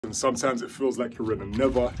And sometimes it feels like you're in a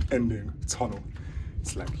never-ending tunnel.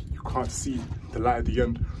 It's like you can't see the light at the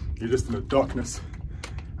end. You're just in the darkness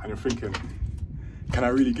and you're thinking, can I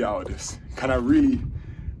really get out of this? Can I really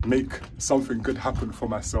make something good happen for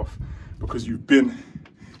myself? Because you've been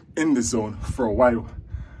in the zone for a while.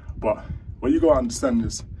 But what you gotta understand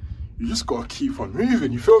is you just gotta keep on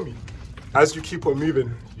moving, you feel me? As you keep on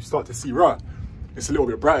moving, you start to see, right, it's a little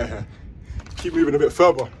bit brighter here. Keep moving a bit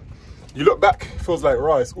further. You look back, it feels like,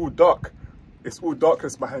 right, it's all dark. It's all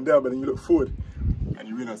darkness behind there, but then you look forward and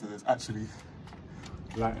you realize that there's actually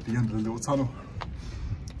light at the end of the little tunnel.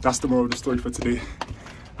 That's the moral of the story for today.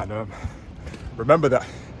 And remember that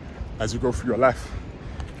as you go through your life,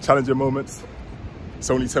 challenging moments, it's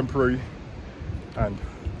only temporary and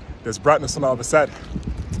there's brightness on the other side.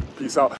 Peace out.